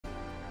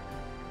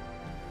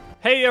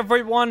Hey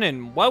everyone,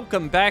 and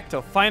welcome back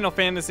to Final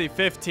Fantasy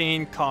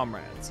 15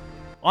 Comrades.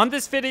 On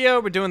this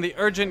video, we're doing the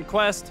urgent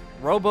quest,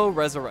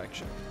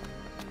 Roboresurrection.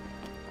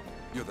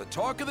 You're the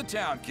talk of the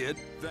town, kid.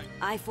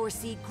 I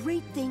foresee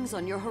great things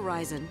on your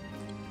horizon.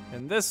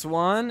 And this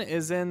one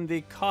is in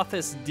the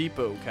Kothis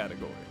Depot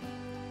category.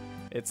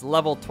 It's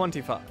level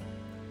 25.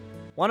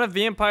 One of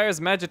the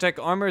Empire's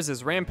Magitech armors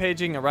is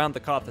rampaging around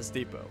the Kothis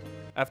Depot.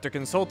 After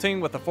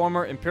consulting with a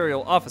former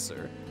Imperial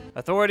officer,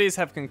 authorities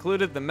have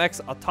concluded the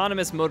mech's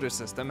autonomous motor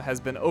system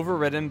has been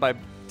overridden by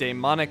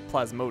demonic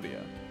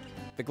plasmodia.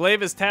 The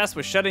glaive is tasked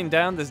with shutting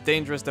down this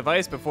dangerous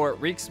device before it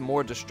wreaks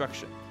more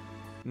destruction.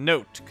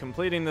 Note,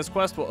 completing this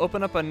quest will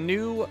open up a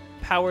new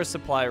power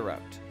supply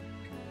route.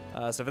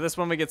 So for this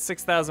one we get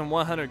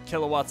 6,100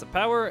 kilowatts of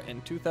power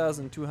and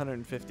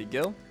 2,250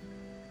 gil.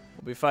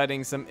 We'll be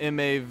fighting some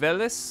M.A.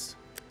 Velis,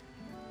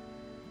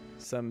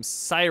 some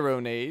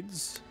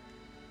Cyronades,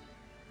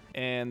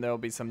 and there'll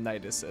be some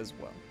Nidus as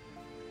well.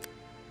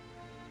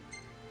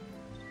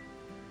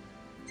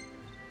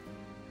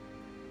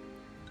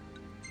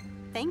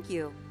 Thank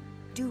you.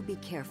 Do be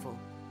careful.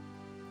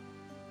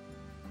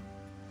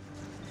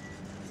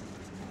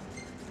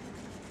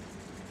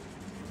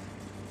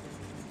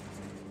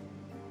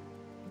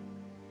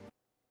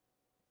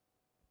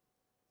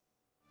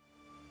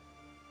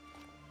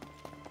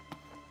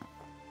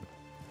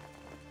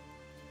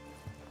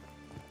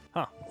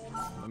 Huh.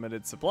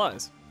 Limited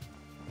supplies.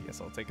 I guess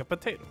I'll take a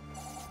potato.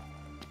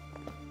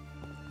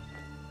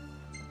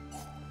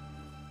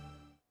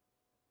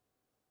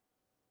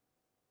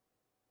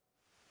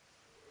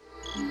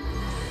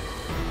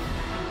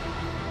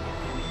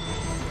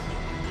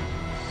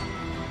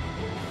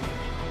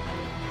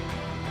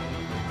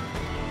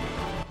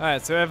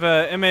 Alright, so we have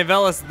M.A.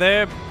 Velis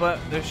there, but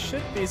there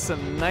should be some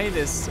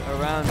Nidus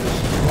around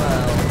as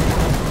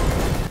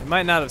well. It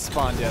might not have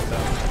spawned yet, though.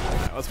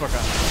 Alright, let's work on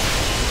it.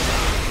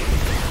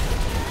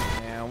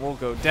 And we'll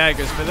go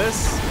daggers for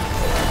this.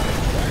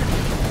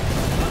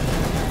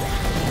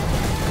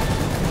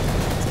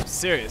 Some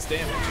serious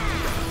damage.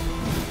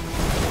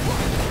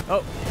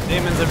 Oh,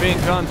 demons are being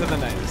drawn to the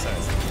Nidus.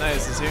 Alright, so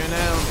Nidus is here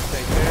now. Let me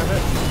take care of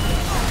it.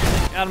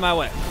 Out of my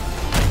way.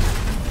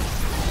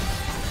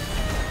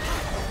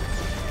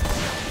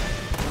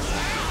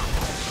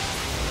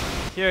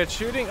 Here it's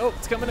shooting. Oh,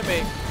 it's coming to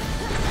me.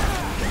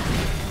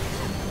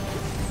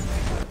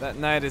 That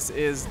Nidus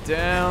is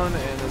down,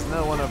 and there's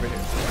no one over here.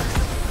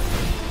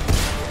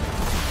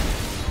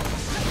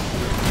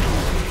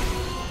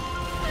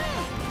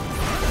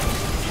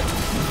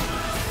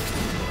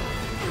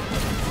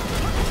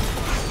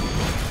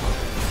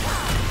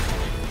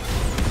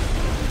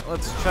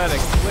 Let's try to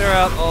clear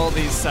out all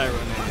these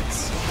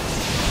Cyronades.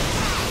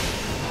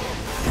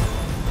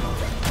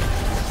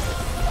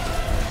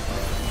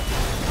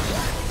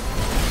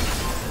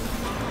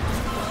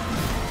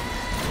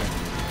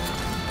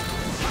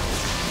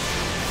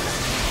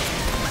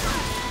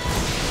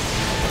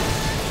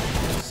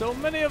 So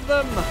many of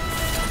them!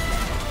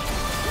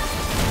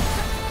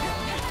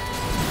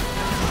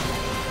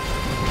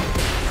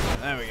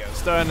 There we go,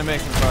 starting to make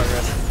some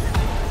progress.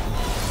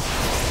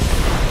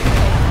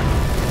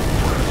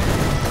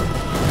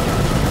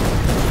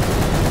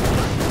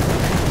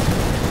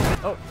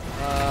 Oh,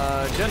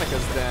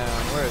 Jenica's down.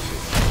 Where is she?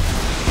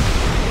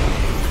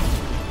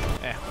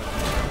 Whatever.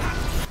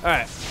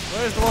 Alright,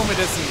 where's the one we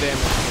did some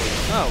damage to?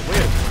 Oh,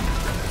 weird.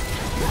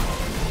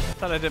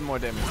 Thought I did more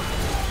damage.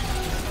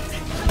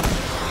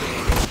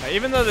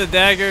 Even though the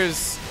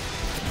daggers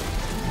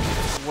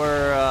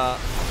were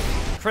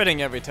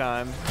critting every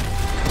time,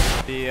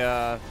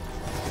 the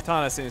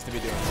katana seems to be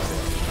doing more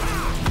damage.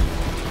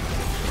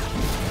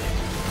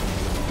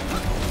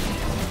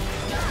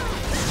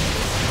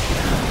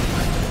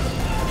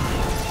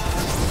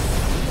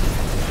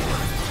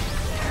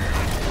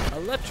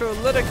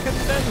 Electrolytic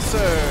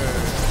condenser.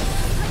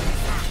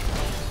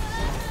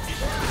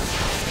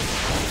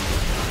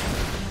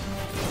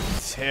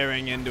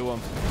 Tearing into him.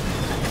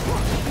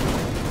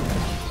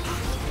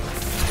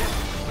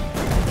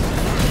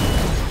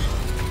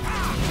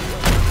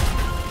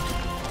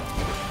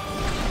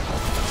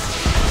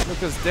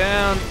 Luca's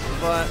down,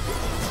 but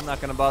I'm not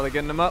gonna bother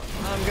getting him up.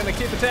 I'm gonna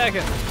keep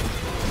attacking.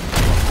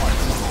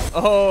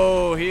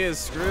 Oh, he is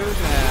screwed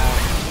now.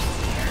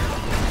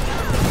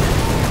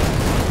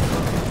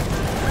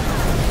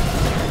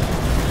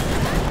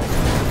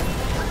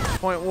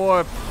 Point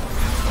warp.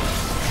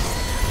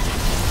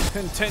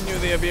 Continue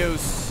the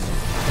abuse.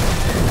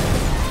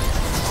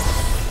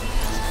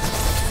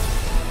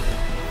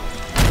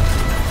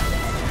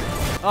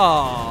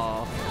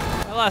 Oh,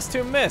 my last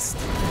two missed.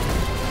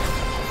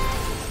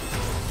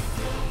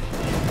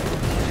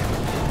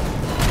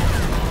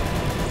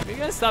 You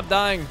guys stop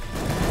dying.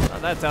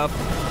 Not that tough.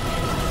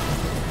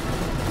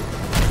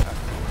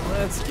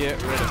 Let's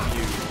get rid of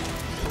you.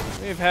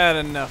 We've had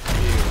enough of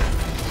you.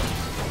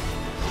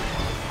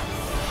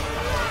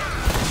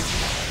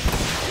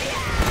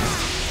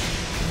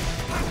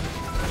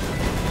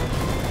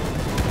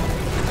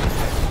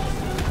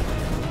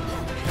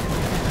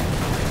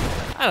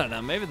 I don't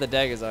know, maybe the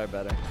daggers are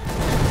better.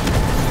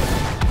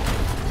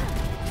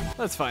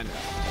 Let's find out.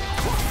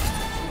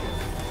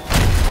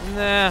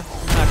 Nah,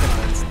 not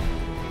convinced.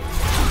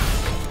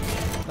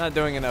 Not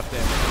doing enough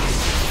damage.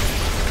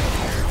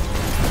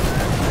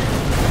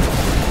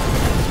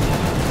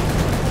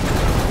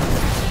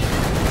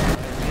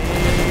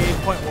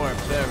 Point warp.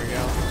 There we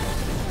go.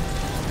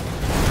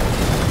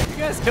 You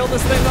guys killed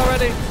this thing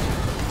already?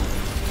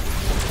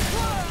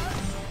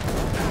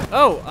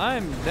 Oh,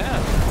 I'm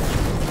down.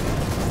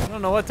 I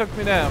don't know what took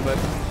me down, but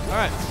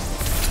alright.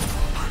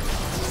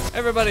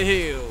 Everybody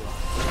heal.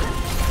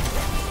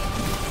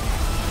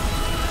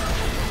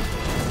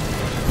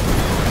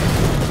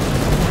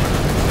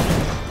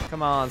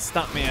 Come on,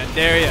 stop me. I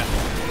dare ya.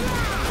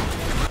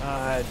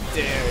 I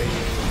dare you.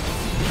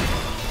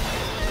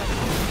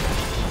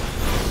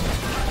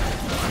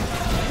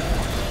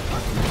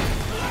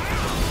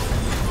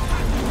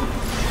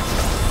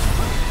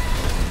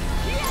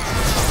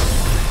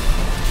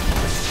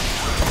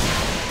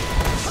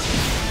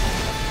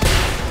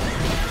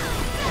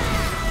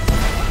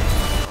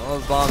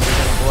 Those bombs are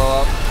gonna blow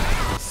up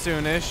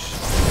soonish.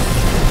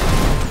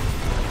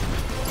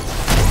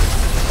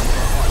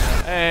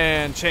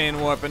 And chain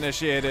warp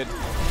initiated.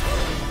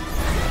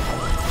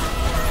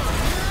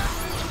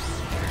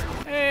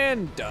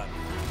 And done.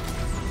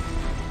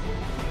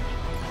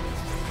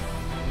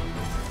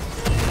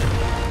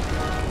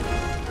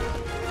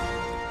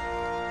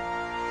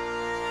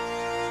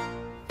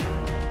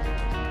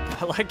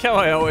 I like how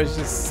I always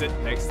just sit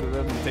next to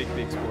them and take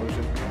the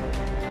explosion.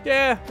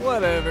 Yeah,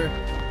 whatever.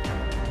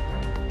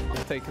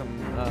 I'll take them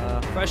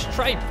fresh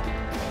tripe.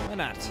 Why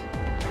not?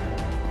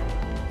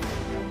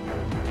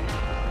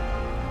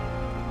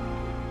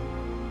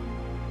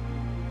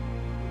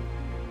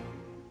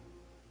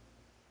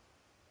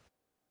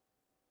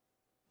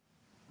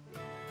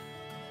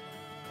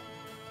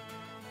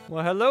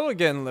 Well, hello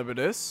again,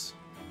 Libertus.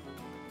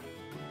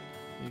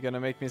 You gonna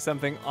make me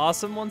something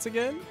awesome once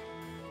again?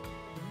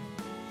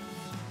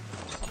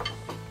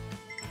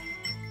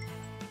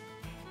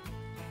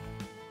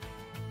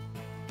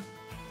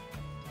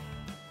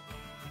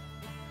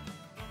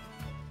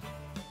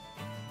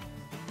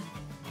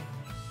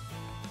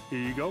 Here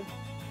you go.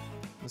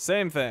 The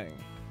same thing.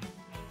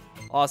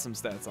 Awesome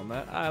stats on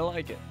that. I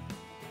like it.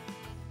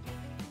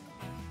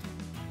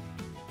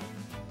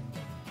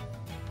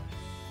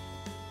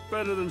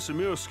 Better than some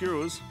mere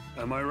skewers,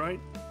 am I right?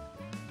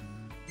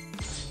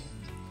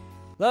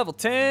 Level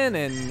 10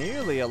 and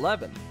nearly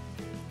 11.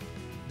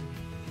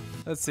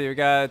 Let's see, we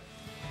got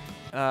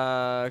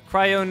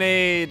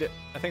Cryonade.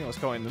 I think I was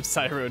calling them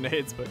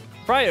Cyronades, but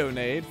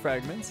Cryonade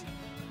fragments.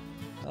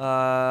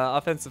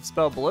 Offensive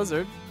spell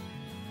Blizzard.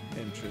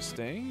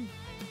 Interesting.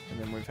 And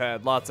then we've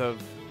had lots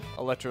of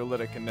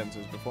electrolytic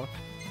condensers before.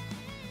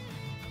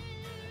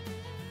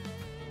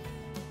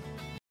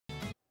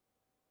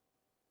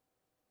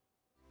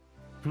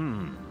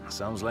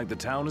 Sounds like the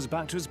town is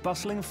back to its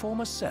bustling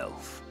former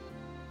self.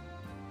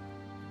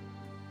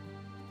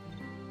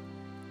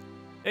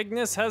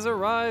 Ignis has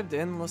arrived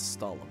in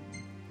Lestalem.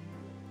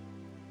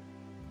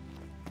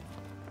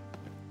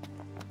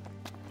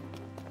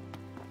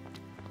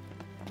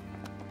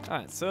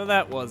 Alright, so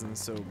that wasn't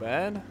so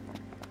bad.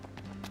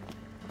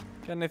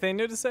 Got anything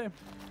new to say?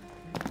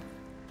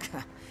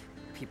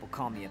 People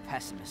call me a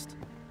pessimist.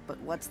 But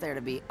what's there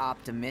to be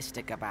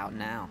optimistic about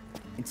now?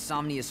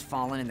 Insomnia's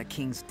fallen and the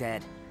king's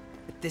dead.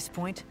 At this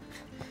point,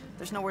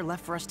 there's nowhere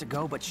left for us to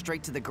go but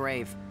straight to the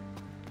grave.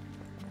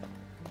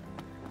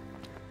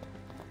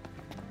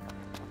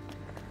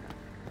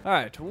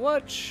 Alright,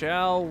 what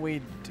shall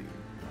we do?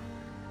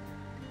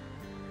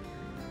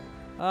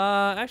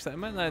 Actually, I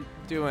might not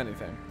do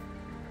anything.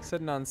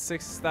 Sitting on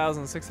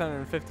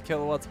 6,650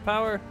 kilowatts of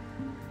power.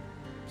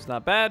 It's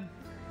not bad.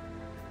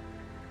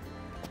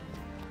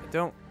 I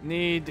don't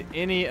need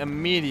any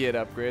immediate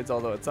upgrades,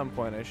 although at some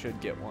point I should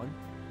get one.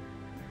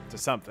 To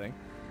something.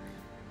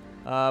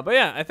 But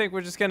yeah, I think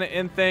we're just gonna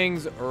end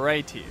things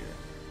right here.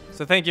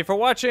 So thank you for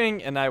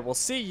watching, and I will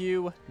see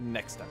you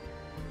next time.